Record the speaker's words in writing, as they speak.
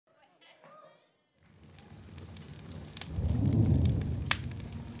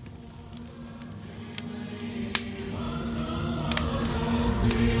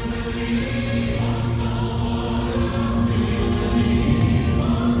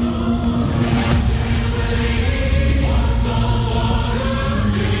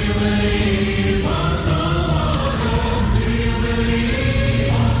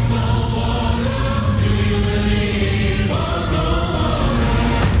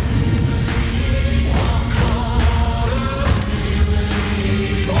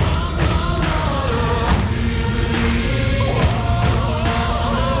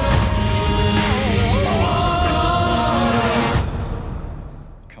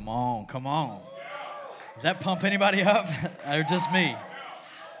Come on, come on. Does that pump anybody up or just me?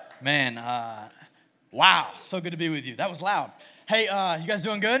 Man, wow, so good to be with you. That was loud. Hey, you guys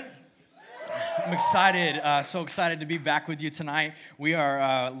doing good? I'm excited, so excited to be back with you tonight. We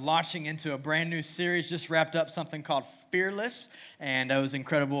are launching into a brand new series, just wrapped up something called Fearless, and it was an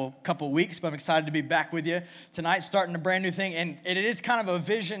incredible couple weeks, but I'm excited to be back with you tonight, starting a brand new thing, and it is kind of a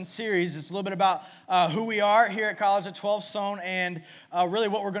vision series. It's a little bit about who we are here at College at 12 Stone, and really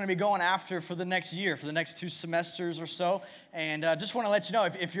what we're going to be going after for the next year, for the next 2 semesters or so, and just want to let you know,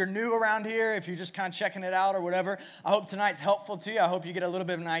 if you're new around here, if you're just kind of checking it out or whatever, I hope tonight's helpful to you. I hope you get a little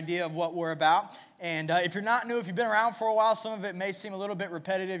bit of an idea of what we're about. And if you're not new, if you've been around for a while, some of it may seem a little bit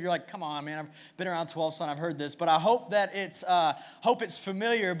repetitive. You're like, come on, man, I've been around 12 Stone, I've heard this. But I hope that it's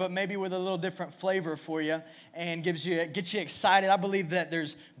familiar, but maybe with a little different flavor for you and gets you excited. I believe that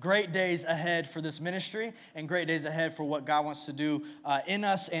there's great days ahead for this ministry and great days ahead for what God wants to do in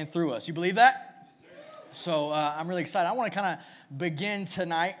us and through us. You believe that? So I'm really excited. I want to kind of begin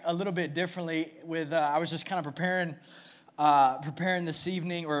tonight a little bit differently with, I was just kind of preparing this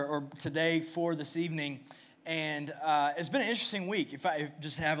evening or today for this evening, and it's been an interesting week. If I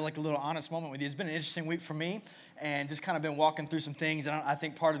just have like a little honest moment with you, it's been an interesting week for me, and just kind of been walking through some things. And I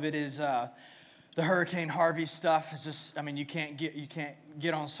think part of it is the Hurricane Harvey stuff. It's just, I mean, you can't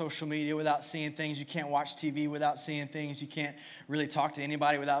get on social media without seeing things. You can't watch TV without seeing things. You can't really talk to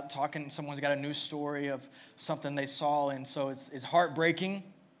anybody without talking. Someone's got a news story of something they saw, and so it's heartbreaking.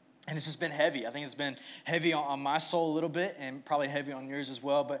 And it's just been heavy. I think it's been heavy on my soul a little bit and probably heavy on yours as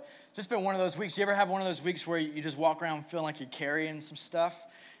well. But just been one of those weeks. You ever have one of those weeks where you just walk around feeling like you're carrying some stuff?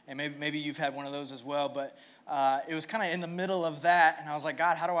 And maybe you've had one of those as well. But it was kind of in the middle of that. And I was like,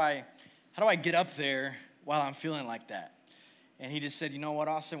 God, how do I get up there while I'm feeling like that? And he just said, you know what,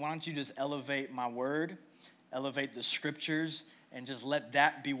 Austin, why don't you just elevate my word, elevate the scriptures, and just let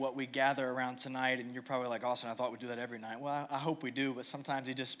that be what we gather around tonight. And you're probably like, Austin, I thought we'd do that every night. Well, I hope we do, but sometimes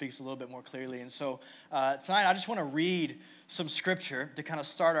he just speaks a little bit more clearly. And so tonight, I just want to read some scripture to kind of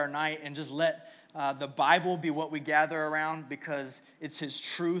start our night and just let the Bible be what we gather around, because it's his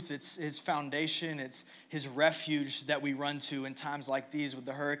truth, it's his foundation, it's his refuge that we run to in times like these with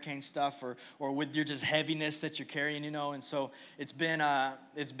the hurricane stuff or with your just heaviness that you're carrying, you know. And so it's been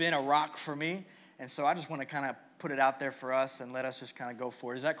a rock for me. And so I just want to kind of put it out there for us and let us just kind of go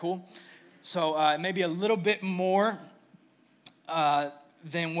for it. Is that cool? So maybe a little bit more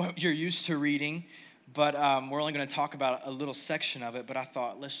than what you're used to reading, but we're only going to talk about a little section of it. But I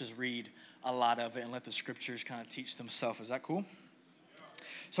thought, let's just read a lot of it and let the scriptures kind of teach themselves. Is that cool?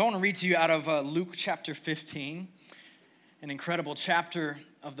 So I want to read to you out of Luke chapter 15, an incredible chapter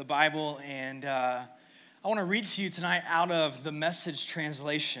of the Bible. And I want to read to you tonight out of the Message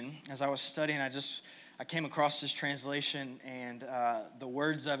translation. As I was studying, I came across this translation, and the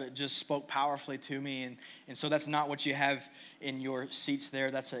words of it just spoke powerfully to me. And so that's not what you have in your seats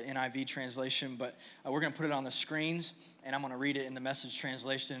there. That's an NIV translation, but we're going to put it on the screens, and I'm going to read it in the Message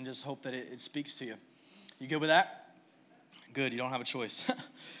translation and just hope that it speaks to you. You good with that? Good, you don't have a choice.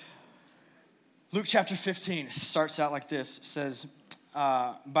 Luke chapter 15 starts out like this. It says,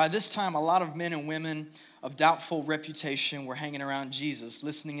 by this time, a lot of men and women of doubtful reputation were hanging around Jesus,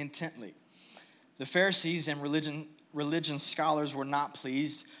 listening intently. The Pharisees and religion scholars were not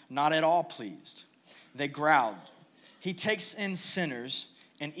pleased, not at all pleased. They growled, "He takes in sinners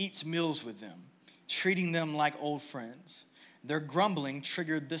and eats meals with them, treating them like old friends." Their grumbling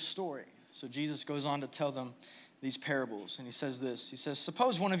triggered this story. So Jesus goes on to tell them these parables, and he says this. He says,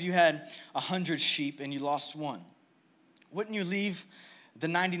 "Suppose one of you had 100 sheep and you lost one. Wouldn't you leave the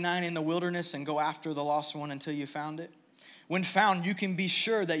 99 in the wilderness and go after the lost one until you found it? When found, you can be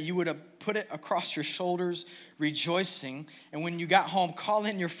sure that you would have put it across your shoulders, rejoicing. And when you got home, call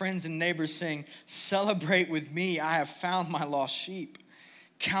in your friends and neighbors saying, 'Celebrate with me, I have found my lost sheep.'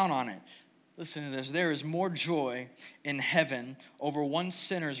 Count on it." Listen to this. "There is more joy in heaven over one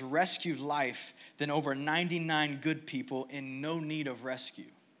sinner's rescued life than over 99 good people in no need of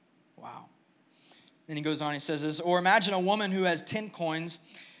rescue." Wow. Then he goes on, he says this, "Or imagine a woman who has 10 coins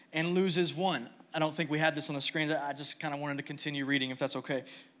and loses one." I don't think we had this on the screen. I just kind of wanted to continue reading, if that's okay.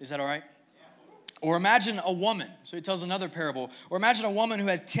 Is that all right? Yeah. "Or imagine a woman." So he tells another parable. "Or imagine a woman who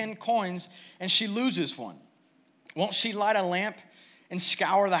has 10 coins and she loses one. Won't she light a lamp and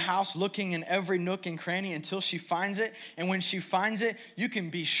scour the house, looking in every nook and cranny until she finds it? And when she finds it, you can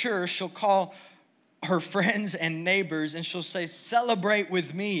be sure she'll call her friends and neighbors and she'll say, 'Celebrate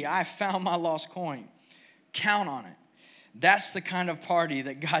with me, I found my lost coin.' Count on it. That's the kind of party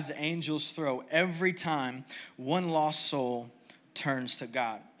that God's angels throw every time one lost soul turns to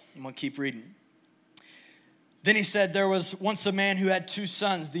God." I'm going to keep reading. Then he said, there was once a man who had 2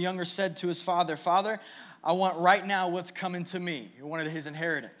 sons. The younger said to his father, Father, I want right now what's coming to me. He wanted his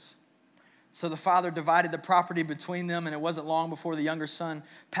inheritance. So the father divided the property between them, and it wasn't long before the younger son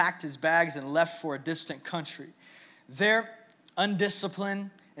packed his bags and left for a distant country. There, undisciplined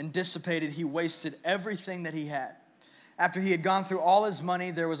and dissipated, he wasted everything that he had. After he had gone through all his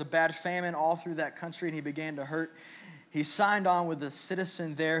money, there was a bad famine all through that country, and he began to hurt. He signed on with a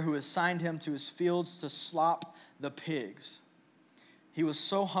citizen there who assigned him to his fields to slop the pigs. He was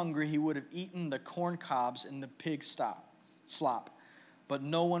so hungry he would have eaten the corn cobs in the pig slop, but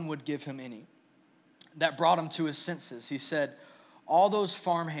no one would give him any. That brought him to his senses. He said, all those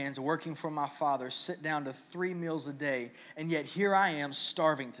farmhands working for my father sit down to 3 meals a day, and yet here I am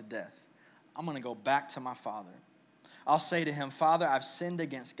starving to death. I'm going to go back to my father. I'll say to him, Father, I've sinned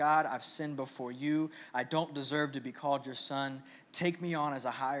against God. I've sinned before you. I don't deserve to be called your son. Take me on as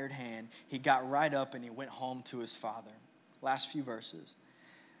a hired hand. He got right up and he went home to his father. Last few verses.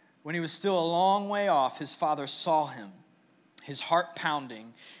 When he was still a long way off, his father saw him, his heart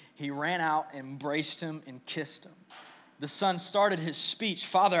pounding. He ran out, embraced him, and kissed him. The son started his speech,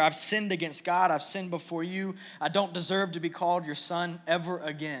 Father, I've sinned against God. I've sinned before you. I don't deserve to be called your son ever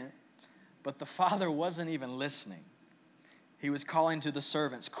again. But the father wasn't even listening. He was calling to the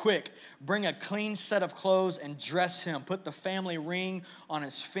servants, quick, bring a clean set of clothes and dress him. Put the family ring on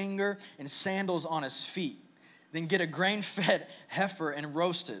his finger and sandals on his feet. Then get a grain-fed heifer and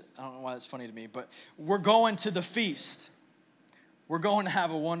roast it. I don't know why that's funny to me, but we're going to the feast. We're going to have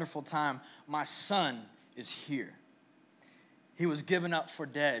a wonderful time. My son is here. He was given up for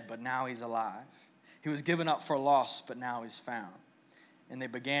dead, but now he's alive. He was given up for lost, but now he's found. And they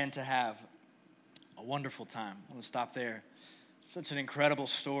began to have a wonderful time. I'm going to stop there. Such an incredible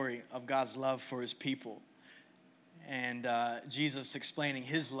story of God's love for his people. And Jesus explaining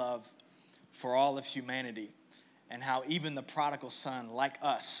his love for all of humanity. And how even the prodigal son, like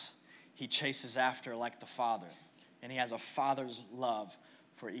us, he chases after like the Father. And he has a father's love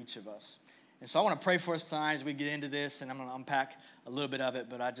for each of us. And so I want to pray for us tonight as we get into this. And I'm going to unpack a little bit of it.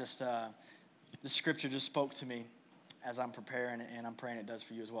 But the scripture just spoke to me as I'm preparing. And I'm praying it does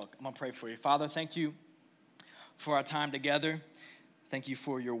for you as well. I'm going to pray for you. Father, thank you for our time together. Thank you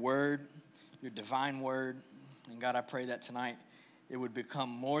for your word, your divine word. And God, I pray that tonight it would become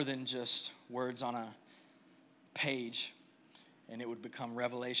more than just words on a page, and it would become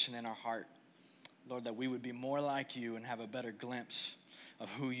revelation in our heart. Lord, that we would be more like you and have a better glimpse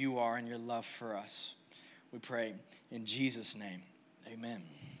of who you are and your love for us. We pray in Jesus' name, amen.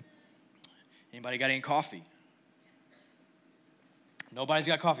 Anybody got any coffee? Nobody's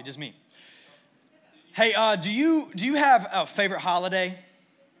got coffee, just me. Hey, do you have a favorite holiday?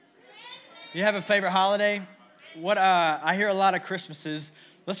 You have a favorite holiday? What I hear a lot of Christmases.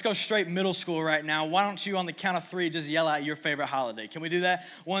 Let's go straight middle school right now. Why don't you, on the count of 3, just yell out your favorite holiday? Can we do that?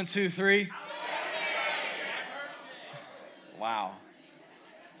 1, 2, 3. Wow.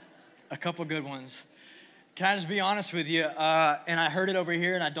 A couple good ones. Can I just be honest with you? And I heard it over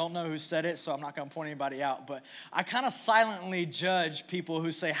here, and I don't know who said it, so I'm not going to point anybody out. But I kind of silently judge people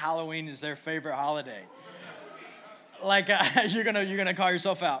who say Halloween is their favorite holiday. Like you're gonna call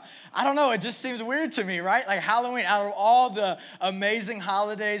yourself out. I don't know. It just seems weird to me, right? Like Halloween, out of all the amazing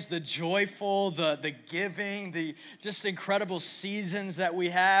holidays, the joyful, the giving, the just incredible seasons that we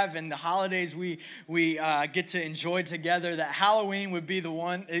have, and the holidays we get to enjoy together, that Halloween would be the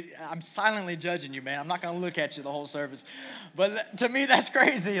one. I'm silently judging you, man. I'm not gonna look at you the whole service, but to me that's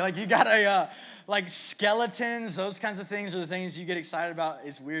crazy. Like you gotta. Like skeletons, those kinds of things are the things you get excited about.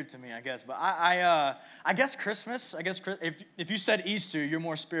 It's weird to me, I guess. But I guess Christmas. I guess if you said Easter, you're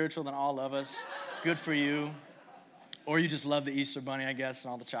more spiritual than all of us. Good for you. Or you just love the Easter bunny, I guess,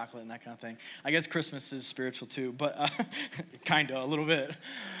 and all the chocolate and that kind of thing. I guess Christmas is spiritual too, but kind of a little bit.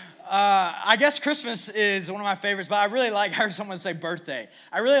 I guess Christmas is one of my favorites, but I heard someone say birthday.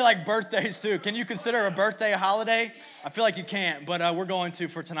 I really like birthdays too. Can you consider a birthday a holiday? I feel like you can't, but we're going to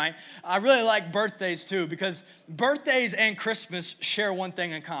for tonight. I really like birthdays too, because birthdays and Christmas share one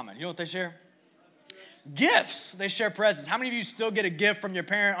thing in common. You know what they share? Gifts. They share presents. How many of you still get a gift from your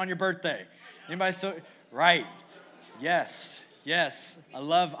parent on your birthday? Anybody still? Right. Yes.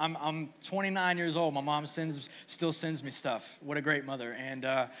 I'm 29 years old. My mom still sends me stuff. What a great mother.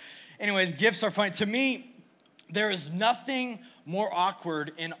 And anyways, gifts are fun. To me, there is nothing more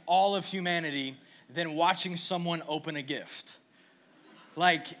awkward in all of humanity than watching someone open a gift.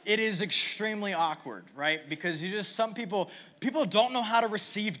 Like, it is extremely awkward, right? Because some people don't know how to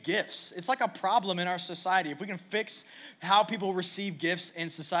receive gifts. It's like a problem in our society. If we can fix how people receive gifts in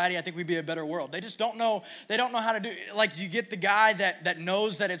society, I think we'd be a better world. They just don't know. They don't know how to do it. Like, you get the guy that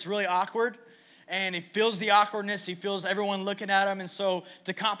knows that it's really awkward, And he feels the awkwardness. He feels everyone looking at him. And so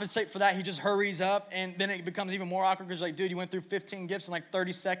to compensate for that, he just hurries up. And then it becomes even more awkward because like, dude, you went through 15 gifts in like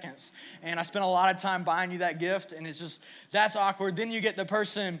 30 seconds. And I spent a lot of time buying you that gift. And it's just, that's awkward. Then you get the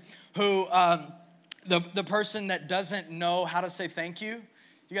person who, the person that doesn't know how to say thank you.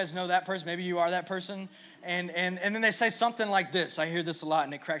 You guys know that person? Maybe you are that person. And then they say something like this. I hear this a lot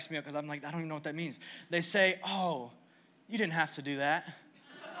and it cracks me up because I'm like, I don't even know what that means. They say, oh, you didn't have to do that.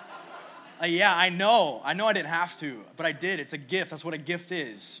 Yeah, I know I didn't have to, but I did. It's a gift. That's what a gift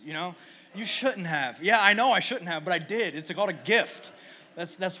is, you know? You shouldn't have. Yeah, I know I shouldn't have, but I did. It's called a gift.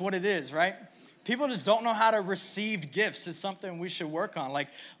 That's what it is, right? People just don't know how to receive gifts. It's something we should work on. Like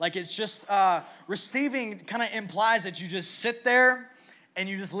it's just, receiving kind of implies that you just sit there and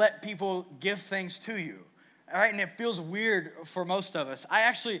you just let people give things to you. All right, and it feels weird for most of us.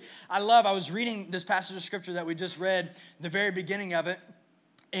 I was reading this passage of scripture that we just read, the very beginning of it.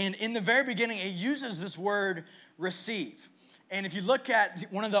 And in the very beginning, it uses this word receive. And if you look at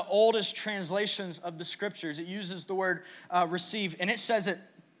one of the oldest translations of the scriptures, it uses the word receive. And it says it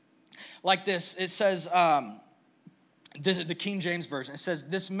like this. It says, the King James Version, it says,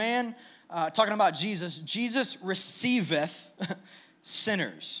 this man, talking about Jesus receiveth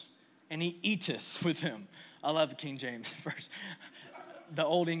sinners, and he eateth with them. I love the King James verse. The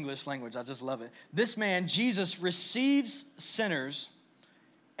Old English language, I just love it. This man, Jesus, receives sinners,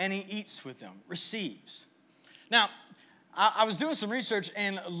 and he eats with them, receives. Now, I was doing some research,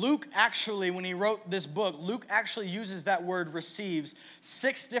 and Luke actually, when he wrote this book, Luke actually uses that word receives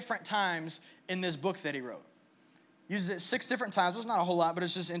 6 different times in this book that he wrote. Uses it 6 different times. It's not a whole lot, but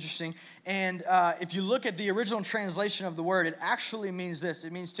it's just interesting. And if you look at the original translation of the word, it actually means this.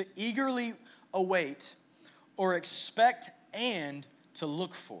 It means to eagerly await or expect and to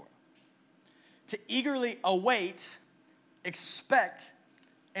look for. To eagerly await, expect,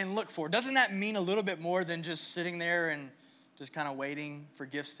 and look for. Doesn't that mean a little bit more than just sitting there and just kind of waiting for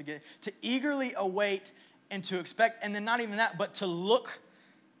gifts to get? To eagerly await and to expect, and then not even that, but to look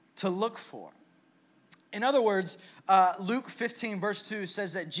for. In other words, Luke 15 verse 2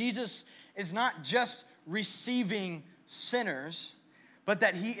 says that Jesus is not just receiving sinners, but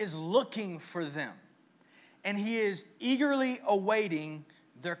that he is looking for them. And he is eagerly awaiting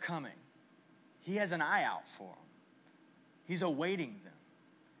their coming. He has an eye out for them. He's awaiting them.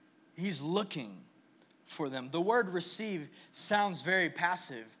 He's looking for them. The word receive sounds very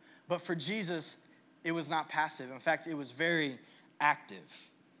passive, but for Jesus, it was not passive. In fact, it was very active.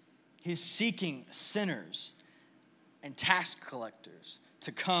 He's seeking sinners and tax collectors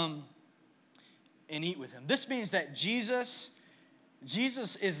to come and eat with him. This means that Jesus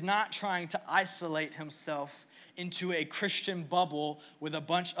is not trying to isolate himself into a Christian bubble with a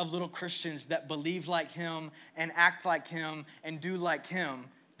bunch of little Christians that believe like him and act like him and do like him.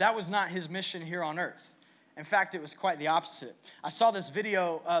 That was not his mission here on earth. In fact, it was quite the opposite. I saw this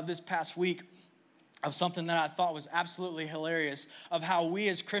video this past week of something that I thought was absolutely hilarious, of how we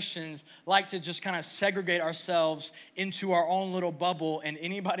as Christians like to just kind of segregate ourselves into our own little bubble and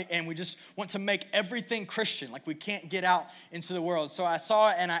we just want to make everything Christian, like we can't get out into the world. So I saw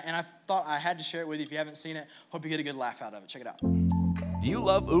it and I thought I had to share it with you. If you haven't seen it, hope you get a good laugh out of it. Check it out. Do you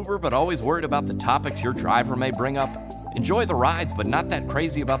love Uber but always worried about the topics your driver may bring up? Enjoy the rides but not that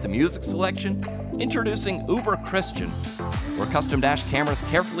crazy about the music selection? Introducing Uber Christian, where custom dash cameras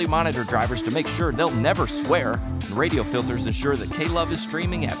carefully monitor drivers to make sure they'll never swear, and radio filters ensure that K-Love is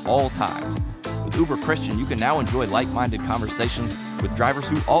streaming at all times. With Uber Christian, you can now enjoy like-minded conversations with drivers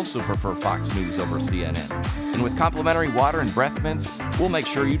who also prefer Fox News over CNN. And with complimentary water and breath mints, we'll make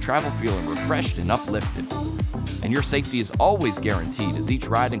sure you travel feeling refreshed and uplifted. And your safety is always guaranteed, as each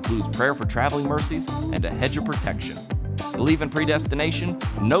ride includes prayer for traveling mercies and a hedge of protection. Believe in predestination?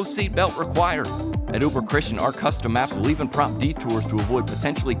 No seatbelt required. At Uber Christian, our custom maps will even prompt detours to avoid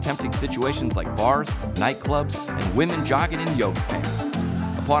potentially tempting situations like bars, nightclubs, and women jogging in yoga pants.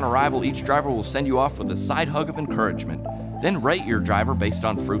 Upon arrival, each driver will send you off with a side hug of encouragement. Then rate your driver based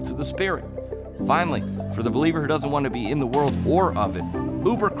on fruits of the Spirit. Finally, for the believer who doesn't want to be in the world or of it,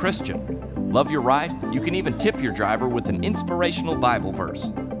 Uber Christian. Love your ride? You can even tip your driver with an inspirational Bible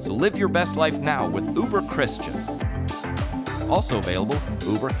verse. So live your best life now with Uber Christian. Also available,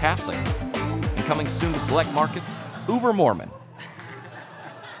 Uber Catholic. And coming soon to select markets, Uber Mormon.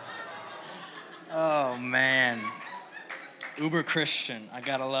 Oh, man. Uber Christian. I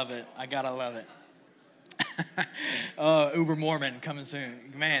gotta love it. Uber Mormon coming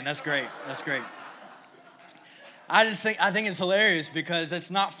soon. Man, that's great. I think it's hilarious because it's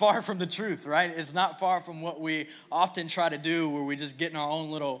not far from the truth, right? It's not far from what we often try to do, where we just get in our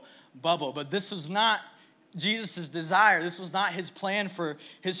own little bubble. But this was not Jesus' desire. This was not his plan for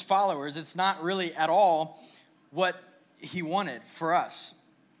his followers. It's not really at all what he wanted for us.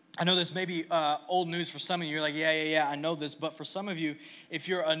 I know this may be old news for some of you. You're like, yeah, I know this. But for some of you, if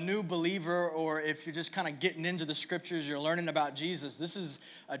you're a new believer or if you're just kind of getting into the scriptures, you're learning about Jesus, this is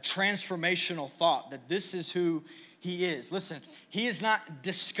a transformational thought that this is who he is. Listen, he is not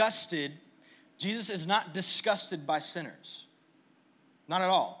disgusted. Jesus is not disgusted by sinners. Not at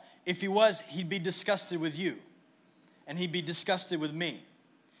all. If he was, he'd be disgusted with you. And he'd be disgusted with me.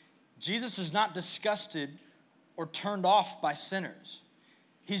 Jesus is not disgusted or turned off by sinners.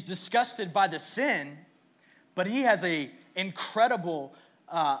 He's disgusted by the sin, but he has an incredible,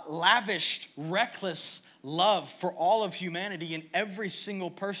 lavished, reckless love for all of humanity and every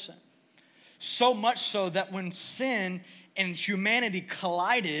single person. So much so that when sin and humanity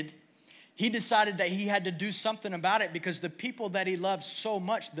collided, he decided that he had to do something about it because the people that he loved so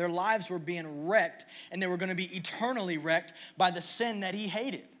much, their lives were being wrecked and they were going to be eternally wrecked by the sin that he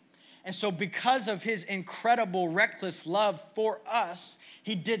hated. And so because of his incredible, reckless love for us,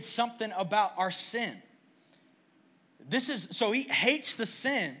 he did something about our sin. So he hates the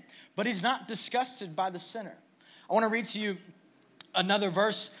sin, but he's not disgusted by the sinner. I want to read to you another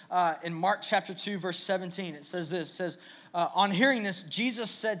verse in Mark chapter 2, verse 17. It says this, on hearing this, Jesus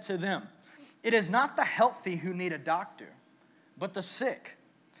said to them, "It is not the healthy who need a doctor, but the sick.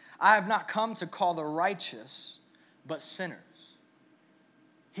 I have not come to call the righteous, but sinners."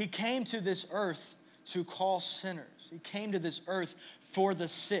 He came to this earth to call sinners. He came to this earth for the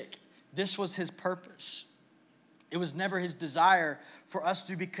sick. This was his purpose. It was never his desire for us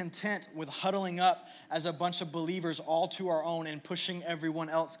to be content with huddling up as a bunch of believers all to our own and pushing everyone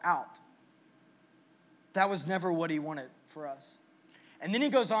else out. That was never what he wanted for us. And then he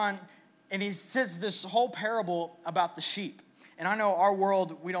goes on and he says this whole parable about the sheep. And I know our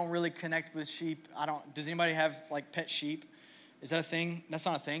world, we don't really connect with sheep. Does anybody have like pet sheep? Is that a thing? That's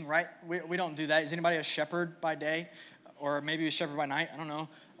not a thing, right? We don't do that. Is anybody a shepherd by day? Or maybe a shepherd by night? I don't know.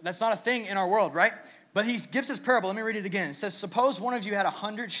 That's not a thing in our world, right? But he gives this parable. Let me read it again. It says, suppose one of you had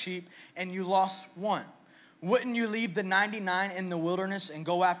 100 sheep and you lost one. Wouldn't you leave the 99 in the wilderness and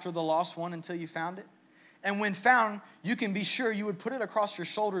go after the lost one until you found it? And when found, you can be sure you would put it across your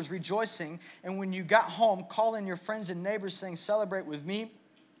shoulders, rejoicing. And when you got home, call in your friends and neighbors saying, "Celebrate with me.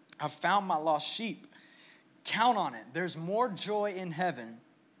 I've found my lost sheep." Count on it. There's more joy in heaven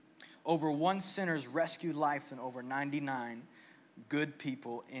over one sinner's rescued life than over 99 good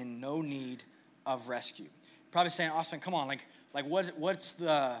people in no need of rescue. Probably saying, Austin, come on, what's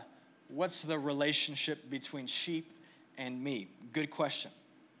the relationship between sheep and me? Good question.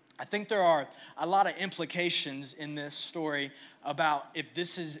 I think there are a lot of implications in this story about if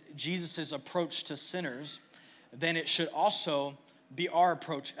this is Jesus' approach to sinners, then it should also be our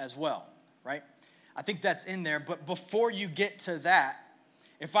approach as well, right? I think that's in there. But before you get to that,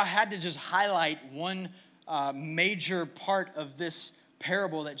 if I had to just highlight one major part of this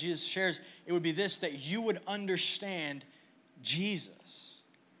parable that Jesus shares, it would be this, that you would understand Jesus,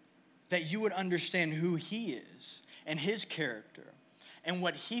 that you would understand who he is and his character and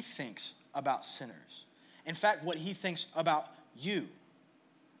what he thinks about sinners. In fact, what he thinks about you,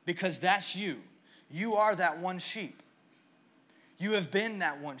 because that's you. You are that one sheep. You have been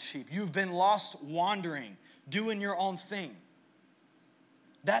that one sheep. You've been lost wandering, doing your own thing.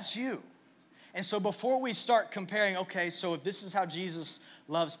 That's you. And so before we start comparing, okay, so if this is how Jesus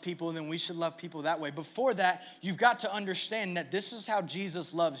loves people, then we should love people that way. Before that, you've got to understand that this is how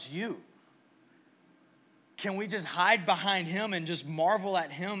Jesus loves you. Can we just hide behind him and just marvel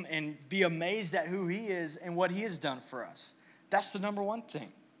at him and be amazed at who he is and what he has done for us? That's the number one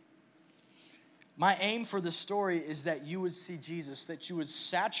thing. My aim for the story is that you would see Jesus, that you would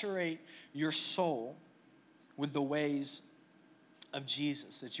saturate your soul with the ways of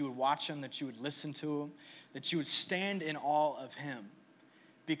Jesus, that you would watch him, that you would listen to him, that you would stand in awe of him,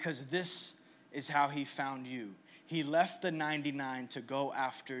 because this is how he found you. He left the 99 to go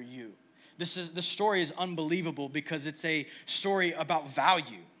after you. The story is unbelievable because it's a story about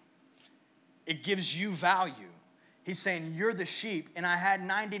value. It gives you value. He's saying, you're the sheep, and I had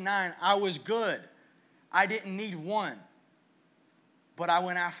 99. I was good. I didn't need one, but I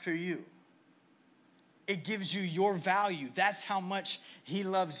went after you. It gives you your value. That's how much he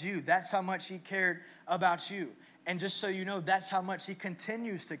loves you. That's how much he cared about you. And just so you know, that's how much he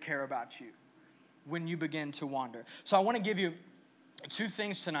continues to care about you when you begin to wander. So I want to give you 2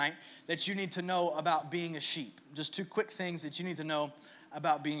 things tonight that you need to know about being a sheep. Just 2 quick things that you need to know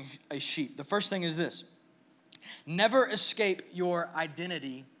about being a sheep. The first thing is this: never escape your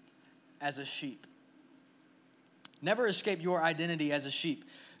identity as a sheep. Never escape your identity as a sheep.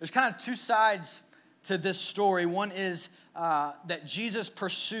 There's kind of 2 sides to this story. One is that Jesus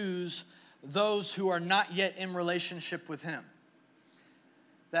pursues those who are not yet in relationship with him.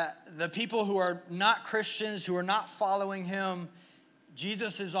 That the people who are not Christians, who are not following him,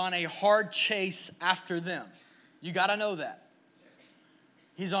 Jesus is on a hard chase after them. You got to know that.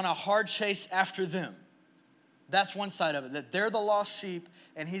 He's on a hard chase after them. That's one side of it, that they're the lost sheep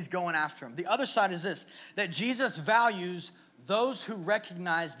and he's going after them. The other side is this, that Jesus values those who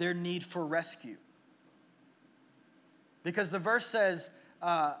recognize their need for rescue. Because the verse says,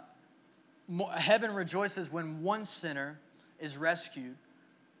 heaven rejoices when one sinner is rescued,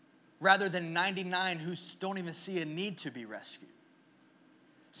 rather than 99 who don't even see a need to be rescued.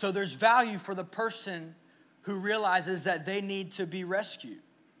 So there's value for the person who realizes that they need to be rescued.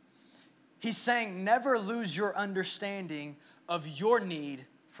 He's saying, never lose your understanding of your need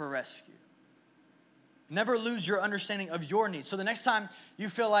for rescue. Never lose your understanding of your need. So the next time you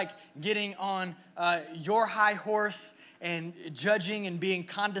feel like getting on your high horse and judging and being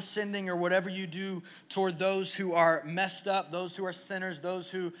condescending or whatever you do toward those who are messed up, those who are sinners, those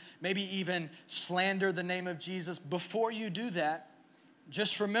who maybe even slander the name of Jesus, before you do that,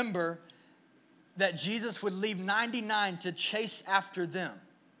 just remember that Jesus would leave 99 to chase after them.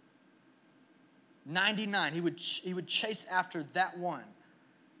 99, he would chase after that one.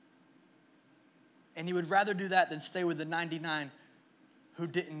 And he would rather do that than stay with the 99 who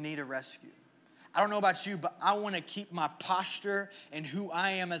didn't need a rescue. I don't know about you, but I want to keep my posture and who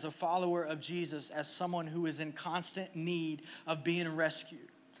I am as a follower of Jesus as someone who is in constant need of being rescued.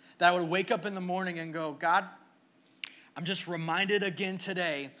 That I would wake up in the morning and go, God, I'm just reminded again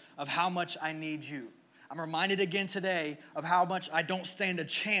today of how much I need you. I'm reminded again today of how much I don't stand a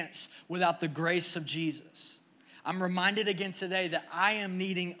chance without the grace of Jesus. I'm reminded again today that I am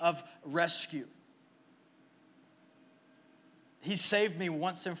needing of rescue. He saved me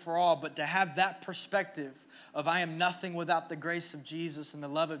once and for all, but to have that perspective of I am nothing without the grace of Jesus and the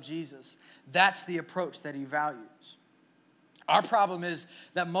love of Jesus, that's the approach that he values. Our problem is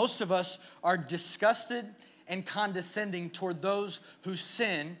that most of us are disgusted and condescending toward those who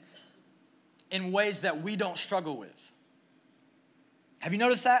sin in ways that we don't struggle with. Have you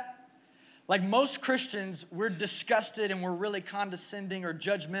noticed that? Like most Christians, we're disgusted and we're really condescending or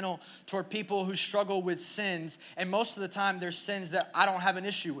judgmental toward people who struggle with sins. And most of the time, there's sins that I don't have an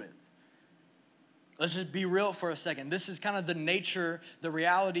issue with. Let's just be real for a second. This is kind of the nature, the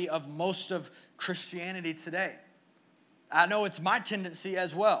reality of most of Christianity today. I know it's my tendency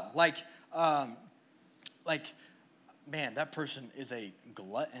as well. Like, man, that person is a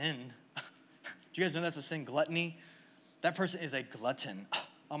glutton. Do you guys know that's a sin, gluttony? That person is a glutton.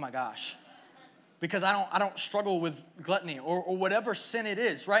 Oh my gosh. Because I don't struggle with gluttony or whatever sin it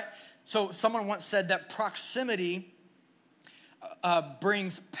is, right? So someone once said that proximity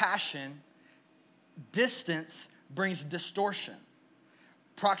brings passion, distance brings distortion.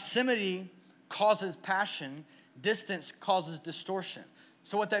 Proximity causes passion, distance causes distortion.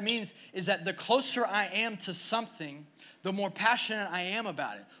 So what that means is that the closer I am to something, the more passionate I am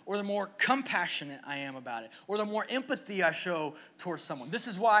about it, or the more compassionate I am about it, or the more empathy I show towards someone. This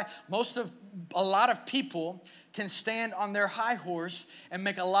is why a lot of people can stand on their high horse and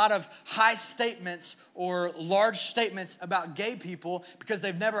make a lot of high statements or large statements about gay people because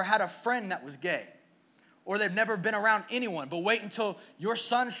they've never had a friend that was gay. Or they've never been around anyone, but wait until your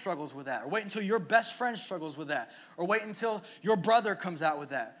son struggles with that, or wait until your best friend struggles with that, or wait until your brother comes out with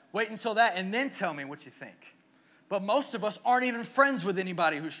that. Wait until that, and then tell me what you think. But most of us aren't even friends with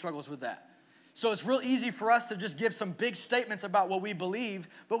anybody who struggles with that. So it's real easy for us to just give some big statements about what we believe,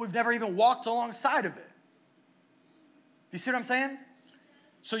 but we've never even walked alongside of it. You see what I'm saying?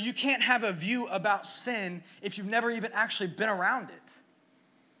 So you can't have a view about sin if you've never even actually been around it.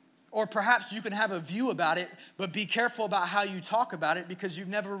 Or perhaps you can have a view about it, but be careful about how you talk about it because you've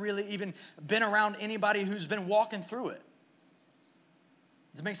never really even been around anybody who's been walking through it.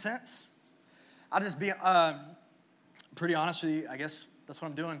 Does it make sense? I'll just be pretty honest with you. I guess that's what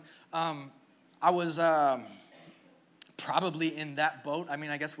I'm doing. I was probably in that boat. I mean,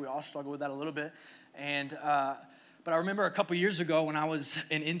 I guess we all struggle with that a little bit. But I remember a couple years ago when I was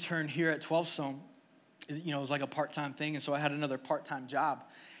an intern here at 12 Stone, it was like a part-time thing, and so I had another part-time job.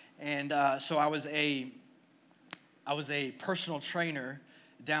 And so I was a personal trainer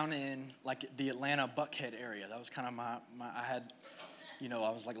down in like the Atlanta Buckhead area. That was kind of I had,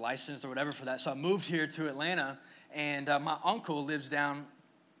 I was like licensed or whatever for that. So I moved here to Atlanta, and my uncle lives down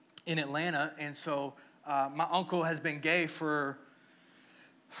in Atlanta. And so my uncle has been gay for,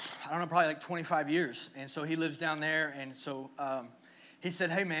 I don't know, probably like 25 years. And so he lives down there. And so he said,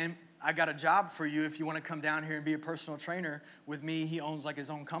 hey man, I got a job for you if you want to come down here and be a personal trainer with me. He owns like his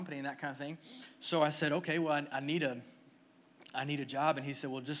own company and that kind of thing. So I said, okay, well, I need a job. And he said,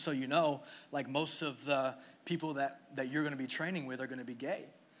 well, just so you know, like most of the people that you're going to be training with are going to be gay.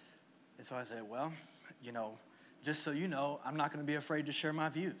 And so I said, well, just so you know, I'm not going to be afraid to share my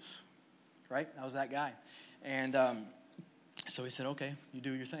views, right? I was that guy. And so he said, okay, you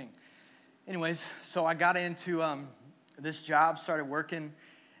do your thing. Anyways, so I got into this job, started working,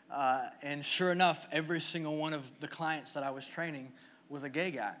 and sure enough, every single one of the clients that I was training was a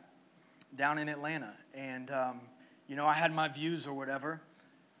gay guy down in Atlanta. And, I had my views or whatever,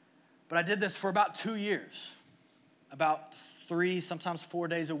 but I did this for about 2 years, about 3, sometimes 4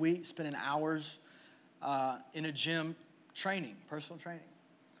 days a week, spending hours in a gym training, personal training.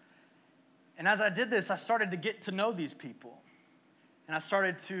 And as I did this, I started to get to know these people, and I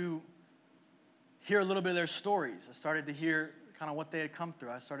started to hear a little bit of their stories. I started to hear kind of what they had come through.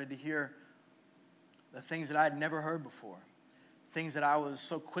 I started to hear the things that I had never heard before, things that I was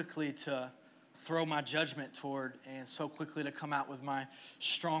so quickly to throw my judgment toward and so quickly to come out with my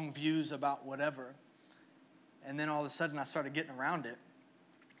strong views about whatever. And then all of a sudden I started getting around it,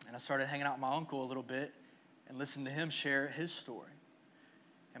 and I started hanging out with my uncle a little bit and listening to him share his story.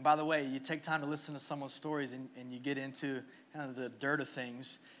 And by the way, you take time to listen to someone's stories and you get into kind of the dirt of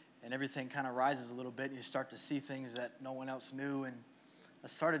things, and everything kind of rises a little bit, and you start to see things that no one else knew. And I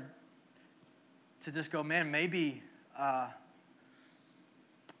started to just go, man, maybe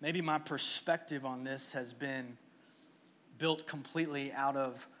my perspective on this has been built completely out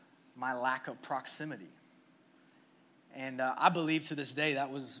of my lack of proximity. And I believe to this day,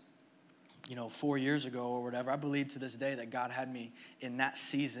 that was 4 years ago or whatever. I believe to this day that God had me in that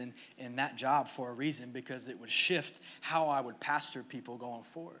season, in that job for a reason, because it would shift how I would pastor people going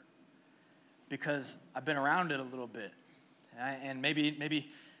forward. Because I've been around it a little bit. And maybe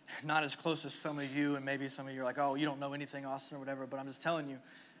not as close as some of you, and maybe some of you are like, oh, you don't know anything, Austin, or whatever. But I'm just telling you,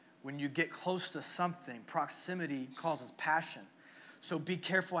 when you get close to something, proximity causes passion. So be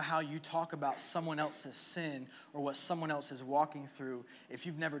careful how you talk about someone else's sin or what someone else is walking through if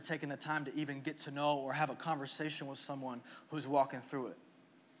you've never taken the time to even get to know or have a conversation with someone who's walking through it.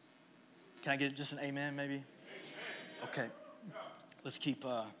 Can I get just an amen, maybe? Amen. Okay. Let's keep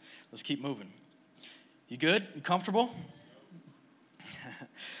moving. You good? You comfortable?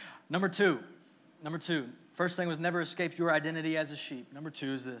 Number two. First thing was never escape your identity as a sheep. Number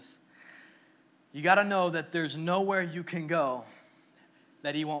 2 is this. You got to know that there's nowhere you can go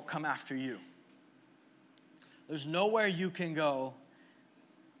that he won't come after you. There's nowhere you can go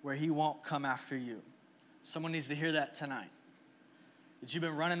where he won't come after you. Someone needs to hear that tonight. That you've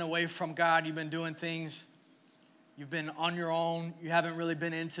been running away from God, you've been doing things, you've been on your own, you haven't really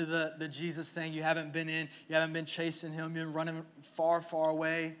been into the Jesus thing, you haven't been chasing him, you've been running far, far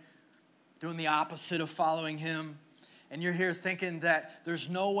away, doing the opposite of following him. And you're here thinking that there's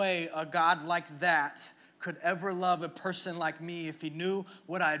no way a God like that could ever love a person like me if he knew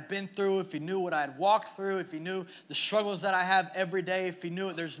what I had been through, if he knew what I had walked through, if he knew the struggles that I have every day, if he knew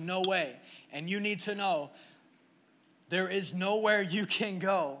it, there's no way. And you need to know there is nowhere you can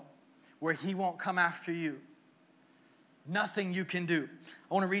go where he won't come after you. Nothing you can do.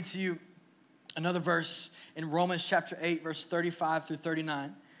 I want to read to you another verse in Romans chapter 8, verse 35 through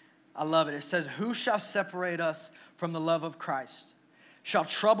 39. I love it. It says, who shall separate us from the love of Christ? Shall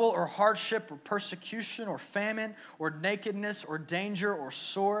trouble or hardship or persecution or famine or nakedness or danger or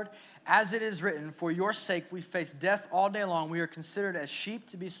sword? As it is written, for your sake we face death all day long. We are considered as sheep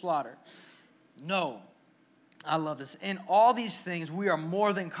to be slaughtered. No, I love this. In all these things we are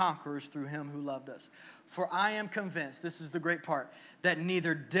more than conquerors through him who loved us. For I am convinced, this is the great part, that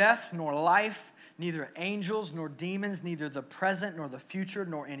neither death nor life, neither angels nor demons, neither the present nor the future,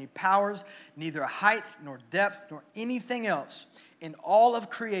 nor any powers, neither height nor depth, nor anything else in all of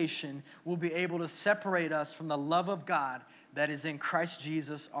creation will be able to separate us from the love of God that is in Christ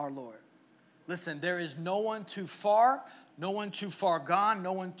Jesus our Lord. Listen, there is no one too far, no one too far gone,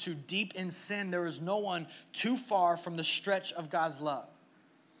 no one too deep in sin. There is no one too far from the stretch of God's love.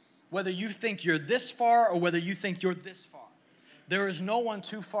 Whether you think you're this far or whether you think you're this far, there is no one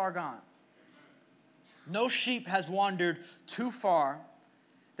too far gone. No sheep has wandered too far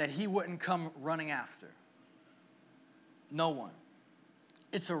that he wouldn't come running after. No one.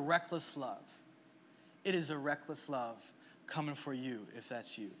 It's a reckless love. It is a reckless love coming for you if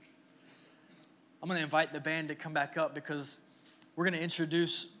that's you. I'm going to invite the band to come back up because we're going to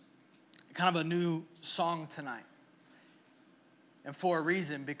introduce kind of a new song tonight. And for a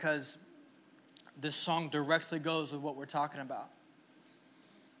reason, because this song directly goes with what we're talking about.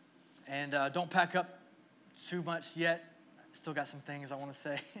 And don't pack up too much yet. Still got some things I want to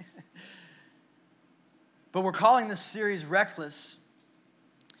say. But we're calling this series Reckless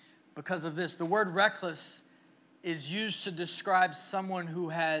because of this. The word reckless is used to describe someone who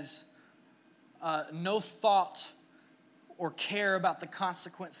has no thought or care about the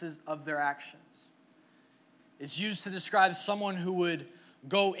consequences of their actions. It's used to describe someone who would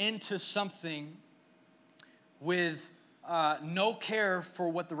go into something with no care for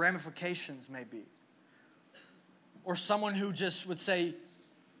what the ramifications may be. Or someone who just would say,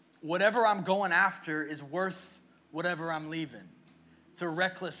 whatever I'm going after is worth whatever I'm leaving. It's a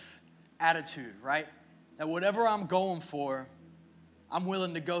reckless attitude, right? That whatever I'm going for, I'm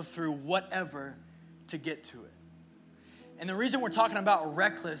willing to go through whatever to get to it. And the reason we're talking about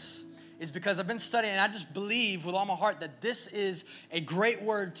reckless is because I've been studying, and I just believe with all my heart that this is a great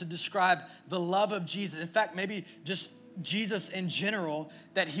word to describe the love of Jesus. In fact, maybe just Jesus in general,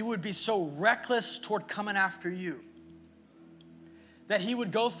 that he would be so reckless toward coming after you. That he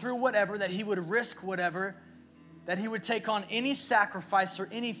would go through whatever, that he would risk whatever, that he would take on any sacrifice or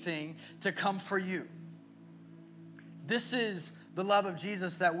anything to come for you. This is the love of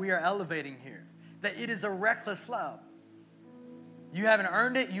Jesus that we are elevating here. That it is a reckless love. You haven't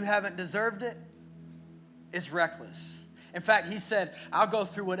earned it, you haven't deserved it. It's reckless. In fact, he said, I'll go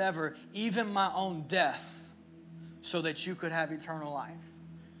through whatever, even my own death, so that you could have eternal life,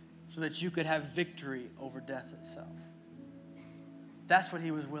 so that you could have victory over death itself. That's what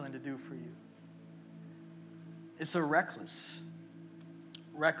he was willing to do for you. It's a reckless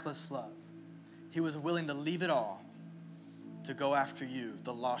love. He was willing to leave it all to go after you,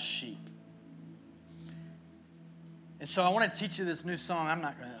 the lost sheep. And so I want to teach you this new song.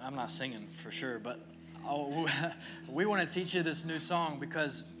 I'm not singing for sure, but we want to teach you this new song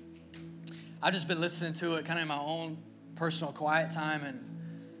because I've just been listening to it kind of in my own personal quiet time in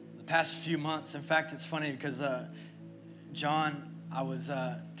the past few months. In fact, it's funny because John, I was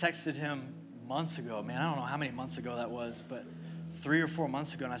texted him months ago. Man, I don't know how many months ago that was, but 3 or 4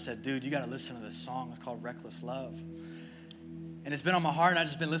 months ago, and I said, dude, you got to listen to this song. It's called Reckless Love. And it's been on my heart, and I've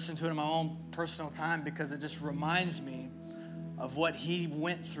just been listening to it in my own personal time because it just reminds me of what he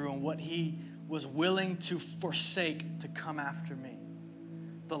went through and what he was willing to forsake to come after me,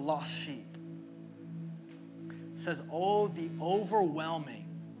 the lost sheep. It says, oh, the overwhelming,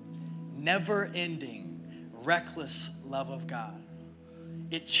 never-ending, reckless love of God.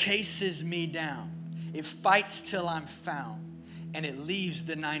 It chases me down. It fights till I'm found, and it leaves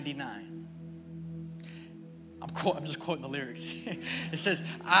the 99. I'm just quoting the lyrics. It says,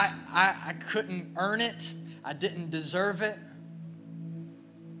 I couldn't earn it. I didn't deserve it.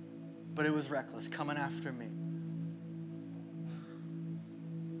 But it was reckless, coming after me.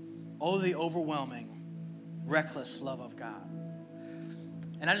 Oh, the overwhelming, reckless love of God.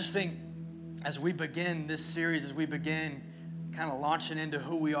 And I just think as we begin this series, as we begin kind of launching into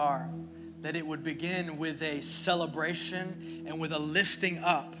who we are, that it would begin with a celebration and with a lifting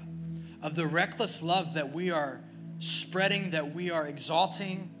up of the reckless love that we are spreading, that we are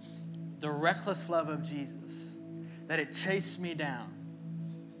exalting, the reckless love of Jesus, that it chased me down.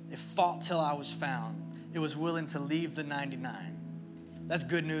 It fought till I was found. It was willing to leave the 99. That's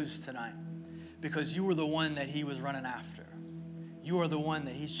good news tonight because you were the one that he was running after. You are the one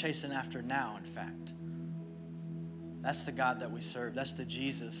that he's chasing after now, in fact. That's the God that we serve. That's the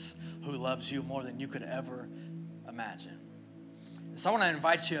Jesus who loves you more than you could ever imagine. So I want to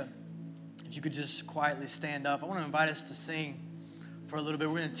invite you, if you could just quietly stand up. I want to invite us to sing for a little bit.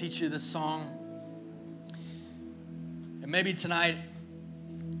 We're going to teach you this song. And maybe tonight,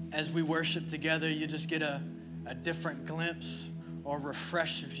 as we worship together, you just get a different glimpse or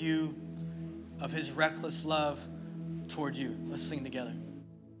refreshed view of his reckless love toward you. Let's sing together.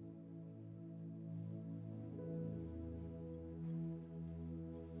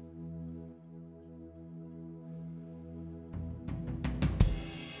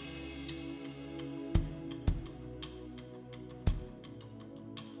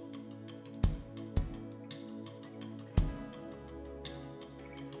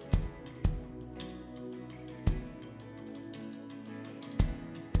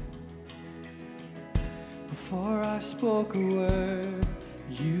 Before I spoke a word,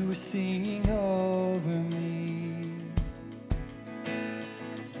 you were singing over me.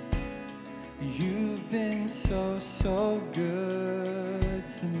 You've been so, so good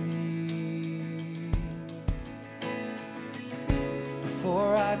to me.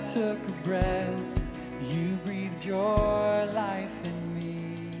 Before I took a breath, you breathed your life in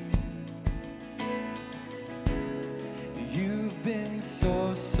me. You've been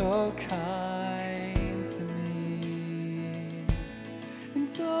so, so kind to me. And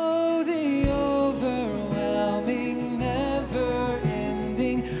oh, the overwhelming, never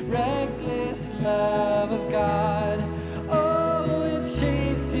love of God. Oh, it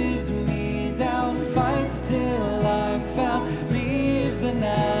chases me down, fights till I'm found, leaves the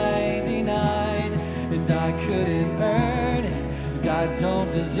 99, and I couldn't earn it, and I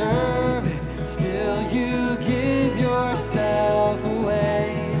don't deserve it. Still you give yourself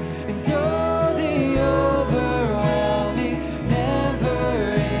away. And oh, the overwhelming,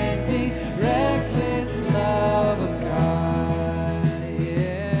 never-ending, reckless love of God,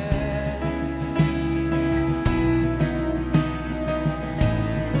 yes.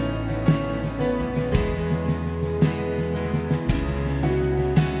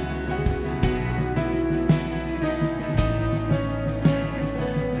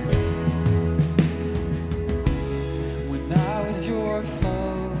 When I was your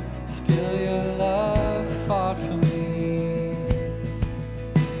foe, still your love fought for me.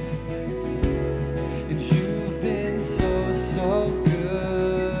 And you've been so, so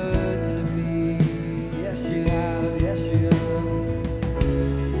good to me. Yes, you have, yes, you have.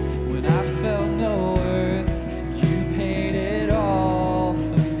 When I felt no worth, you paid it all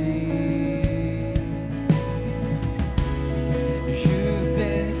for me. You've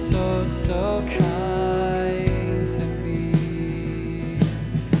been so, so kind to me.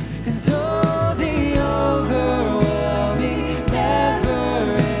 And oh, the overwhelming,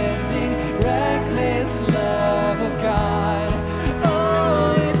 never-ending, reckless love of God.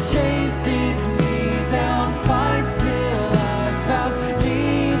 Oh, it chases me down, fights till I'm found,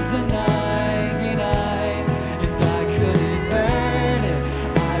 leaves the 99, and I couldn't earn it,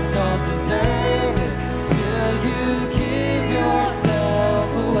 I don't deserve it. Still you give yourself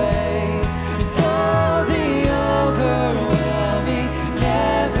away. And oh, the overwhelming,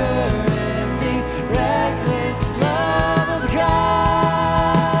 never-ending, reckless love of God.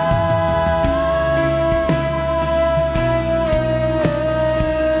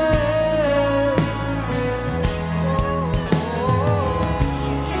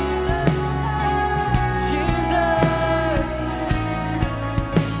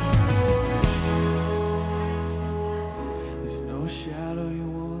 There's no shadow you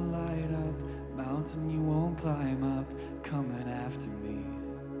won't light up, mountain you won't climb up, coming after me.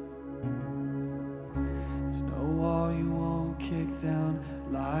 There's no wall you won't kick down,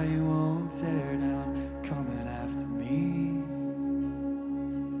 lie you won't tear down, coming after me.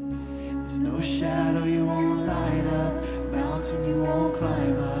 There's no shadow you won't light up, mountain you won't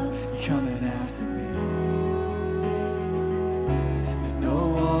climb up, you're coming after me. There's no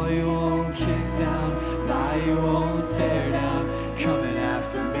wall you won't kick down, lie you won't tear down, coming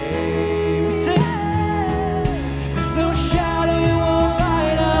after me. We say, there's no shadow you won't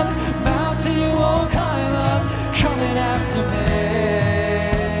light up, mountain you won't climb up, coming after me.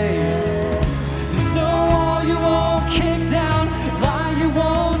 There's no wall you won't kick down, lie you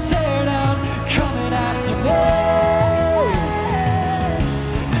won't tear down, coming after me.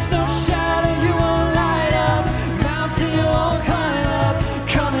 There's no shadow you won't light up, mountain you won't climb up,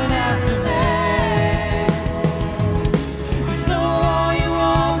 coming after me. There's no wall you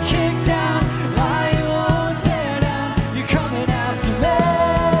won't kick down, lie you won't tear down, you're coming after me.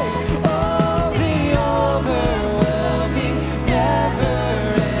 Oh, the overwhelming,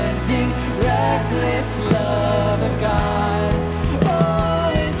 never-ending, reckless love of God.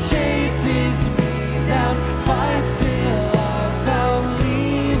 Oh, it chases me down, fights till I'm found,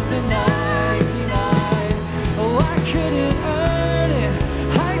 leaves the 99. Oh, I couldn't earn it,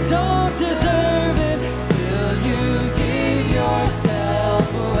 I don't deserve it. Still you give yourself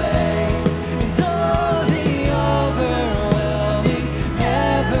away. And oh, the overwhelming,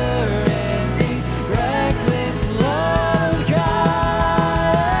 never-ending, reckless love of God.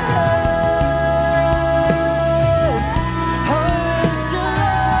 Yes. Oh, it's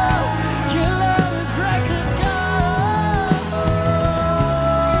your love is reckless, God.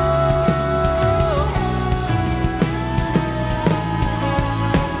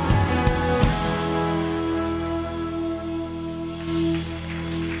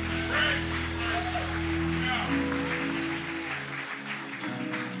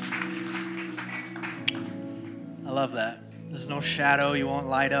 I love that. There's no shadow you won't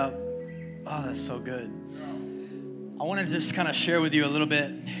light up. Oh, that's so good. I want to just kind of share with you a little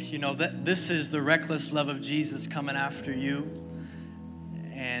bit, you know, that this is the reckless love of Jesus coming after you.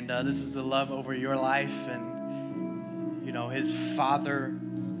 And this is the love over your life and, you know, his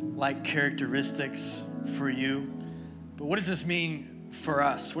father-like characteristics for you. But what does this mean for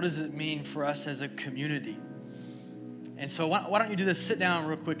us? What does it mean for us as a community? And so why don't you do this? Sit down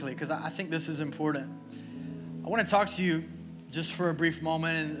real quickly, because I think this is important. I want to talk to you just for a brief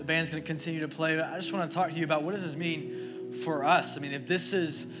moment, and the band's going to continue to play. But I just want to talk to you about what does this mean for us. I mean, if this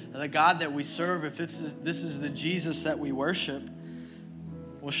is the God that we serve, if this is the Jesus that we worship,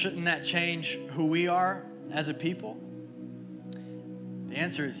 well, shouldn't that change who we are as a people? The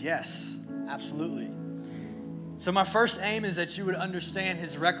answer is yes, absolutely. So my first aim is that you would understand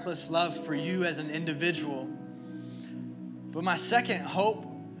his reckless love for you as an individual. But my second hope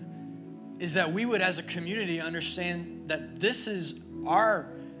is that we would as a community understand that this is our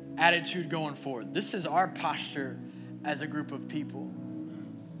attitude going forward. This is our posture as a group of people.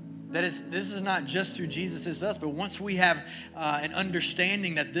 This is not just who Jesus is to us, but once we have an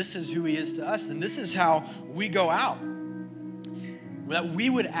understanding that this is who he is to us, then this is how we go out. That we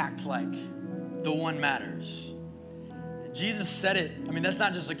would act like the one matters. Jesus said it. I mean, that's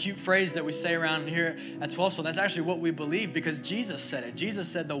not just a cute phrase that we say around here at 12 Soul. That's actually what we believe because Jesus said it. Jesus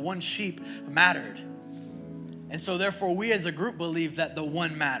said the one sheep mattered. And so therefore we as a group believe that the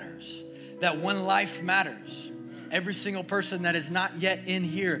one matters, that one life matters. Every single person that is not yet in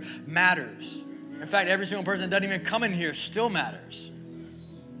here matters. In fact, every single person that doesn't even come in here still matters.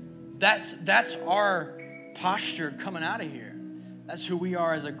 That's our posture coming out of here. That's who we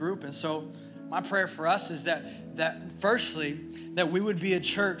are as a group. And so my prayer for us is that firstly, that we would be a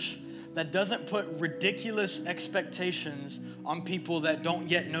church that doesn't put ridiculous expectations on people that don't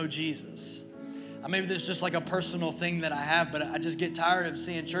yet know Jesus. Maybe there's just like a personal thing that I have, but I just get tired of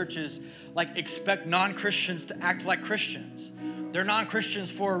seeing churches like expect non-Christians to act like Christians. They're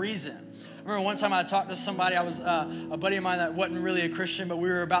non-Christians for a reason. I remember one time I talked to somebody, I was a buddy of mine that wasn't really a Christian, but we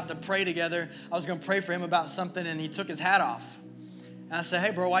were about to pray together. I was going to pray for him about something, and he took his hat off. And I said,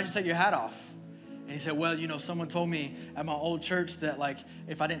 hey, bro, why'd you take your hat off? And he said, well, someone told me at my old church that like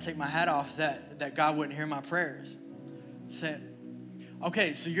if I didn't take my hat off, that God wouldn't hear my prayers. I said,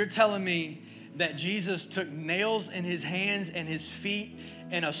 okay, so you're telling me that Jesus took nails in his hands and his feet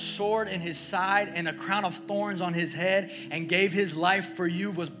and a sword in his side and a crown of thorns on his head and gave his life for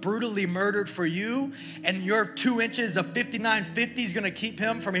you, was brutally murdered for you, and your 2 inches of 5950 is going to keep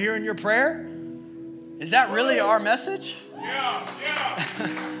him from hearing your prayer? Is that really our message? Yeah.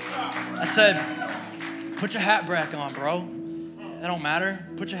 I said, put your hat back on, bro. That don't matter.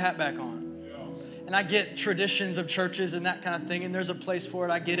 Put your hat back on. And I get traditions of churches and that kind of thing, and there's a place for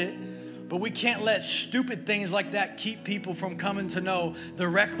it. I get it. But we can't let stupid things like that keep people from coming to know the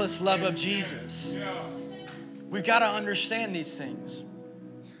reckless love of Jesus. We've got to understand these things.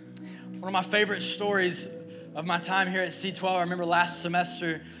 One of my favorite stories of my time here at C12, I remember last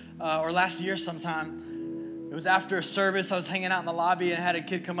semester or last year sometime, it was after a service. I was hanging out in the lobby and I had a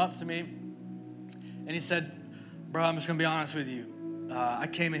kid come up to me and he said, bro, I'm just going to be honest with you. I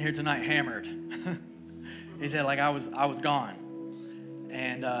came in here tonight hammered. He said, like I was gone.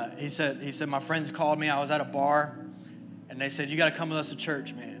 And he said, my friends called me. I was at a bar, and they said, you got to come with us to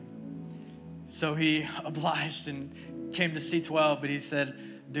church, man. So he obliged and came to C12, but he said,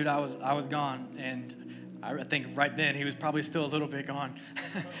 dude, I was gone. And I think right then he was probably still a little bit gone.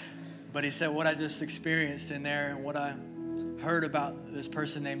 But he said, what I just experienced in there and what I heard about this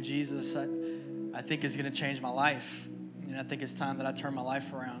person named Jesus, I think is going to change my life. And I think it's time that I turn my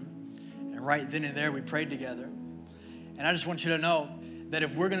life around. And right then and there, we prayed together. And I just want you to know that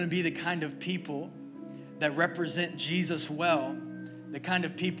if we're going to be the kind of people that represent Jesus well, the kind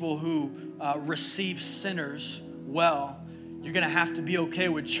of people who receive sinners well, you're going to have to be okay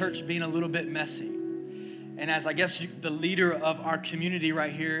with church being a little bit messy. And as I guess the leader of our community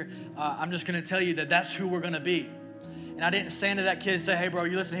right here, I'm just going to tell you that that's who we're going to be. And I didn't stand to that kid and say, hey, bro,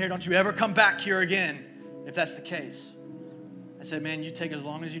 you listen here, don't you ever come back here again if that's the case. I said, man, you take as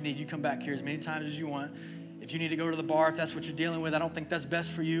long as you need. You come back here as many times as you want. If you need to go to the bar, if that's what you're dealing with, I don't think that's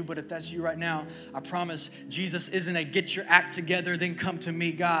best for you. But if that's you right now, I promise Jesus isn't a get your act together, then come to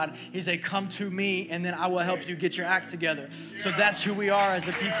me, God. He's a come to me, and then I will help you get your act together. So that's who we are as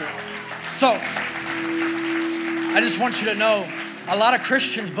a people. So I just want you to know, a lot of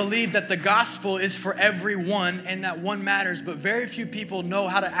Christians believe that the gospel is for everyone and that one matters, but very few people know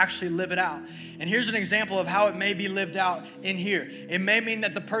how to actually live it out. And here's an example of how it may be lived out in here. It may mean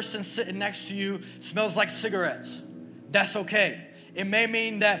that the person sitting next to you smells like cigarettes. That's okay. It may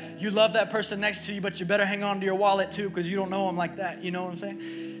mean that you love that person next to you, but you better hang on to your wallet too because you don't know them like that. You know what I'm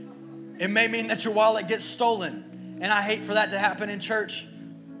saying? It may mean that your wallet gets stolen. And I hate for that to happen in church.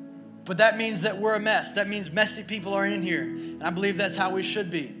 But that means that we're a mess. That means messy people are in here. And I believe that's how we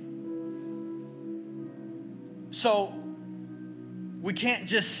should be. So we can't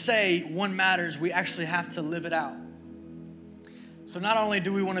just say one matters. We actually have to live it out. So not only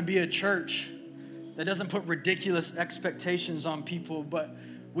do we want to be a church that doesn't put ridiculous expectations on people, but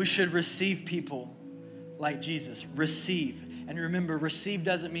we should receive people like Jesus. Receive. And remember, receive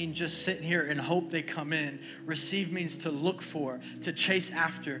doesn't mean just sit here and hope they come in. Receive means to look for, to chase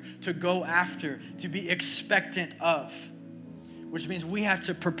after, to go after, to be expectant of, which means we have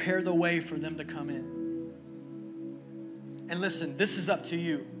to prepare the way for them to come in. And listen, this is up to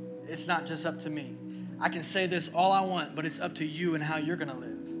you. It's not just up to me. I can say this all I want, but it's up to you and how you're gonna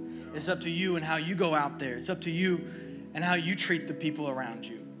live. It's up to you and how you go out there. It's up to you and how you treat the people around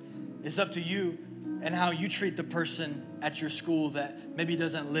you. It's up to you and how you treat the person at your school that maybe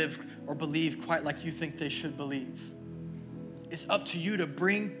doesn't live or believe quite like you think they should believe. It's up to you to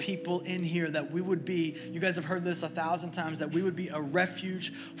bring people in here that we would be, you guys have heard this 1,000 times, that we would be a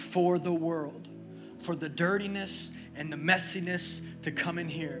refuge for the world, for the dirtiness and the messiness to come in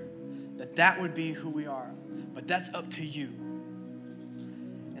here, that would be who we are. But that's up to you.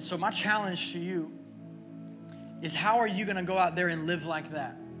 And so my challenge to you is, how are you gonna go out there and live like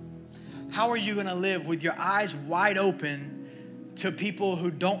that? How are you gonna live with your eyes wide open to people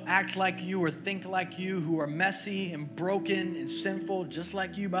who don't act like you or think like you, who are messy and broken and sinful, just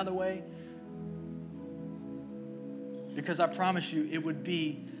like you, by the way? Because I promise you, it would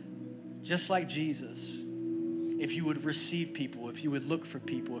be just like Jesus if you would receive people, if you would look for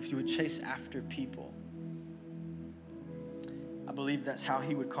people, if you would chase after people. I believe that's how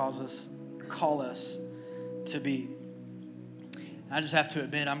he would call us to be. I just have to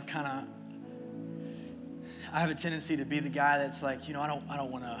admit, I have a tendency to be the guy that's like, I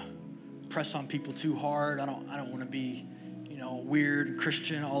don't want to press on people too hard. I don't want to be, weird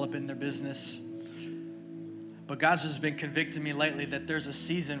Christian all up in their business. But God's just been convicting me lately that there's a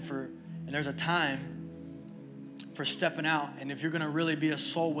season and there's a time for stepping out. And if you're going to really be a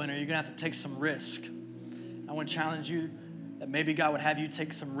soul winner, you're going to have to take some risk. I want to challenge you that maybe God would have you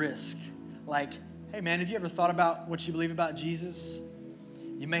take some risk. Like, hey man, have you ever thought about what you believe about Jesus?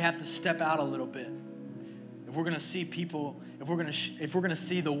 You may have to step out a little bit. If we're going to see people, if we're going to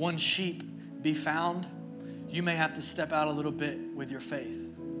see the one sheep be found, you may have to step out a little bit with your faith.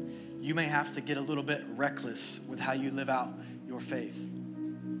 You may have to get a little bit reckless with how you live out your faith.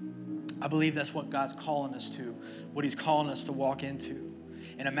 I believe that's what God's calling us to, what he's calling us to walk into.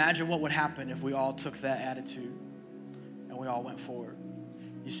 And imagine what would happen if we all took that attitude and we all went forward.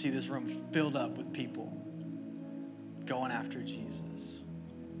 You see this room filled up with people going after Jesus.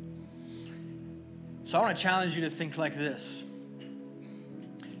 So I want to challenge you to think like this.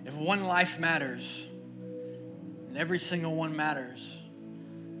 If one life matters, and every single one matters,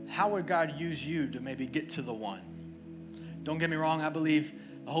 how would God use you to maybe get to the one? Don't get me wrong, I believe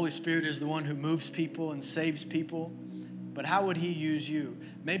the Holy Spirit is the one who moves people and saves people, but how would he use you?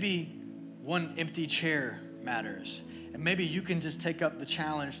 Maybe one empty chair matters, and maybe you can just take up the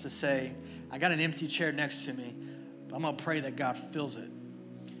challenge to say, I got an empty chair next to me, but I'm gonna pray that God fills it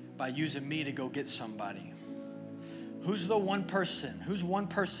by using me to go get somebody. Who's one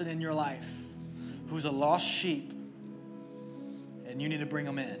person in your life who's a lost sheep, and you need to bring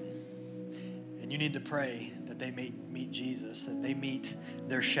them in, and you need to pray that they meet Jesus, that they meet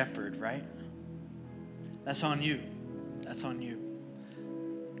their shepherd, right? That's on you. That's on you.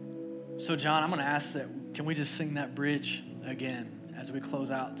 So John, I'm gonna ask that, can we just sing that bridge again as we close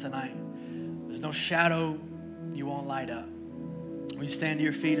out tonight? There's no shadow you won't light up. Will you stand to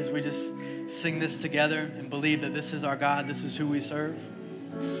your feet as we just sing this together and believe that this is our God, this is who we serve?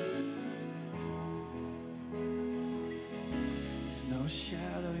 There's no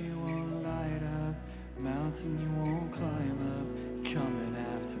shadow you won't light up, mountain you won't climb up, coming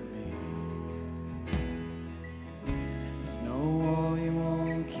after me. There's no wall you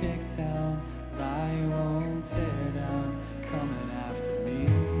won't kick down, lie you won't tear down, coming after me.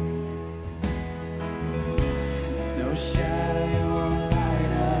 There's no shadow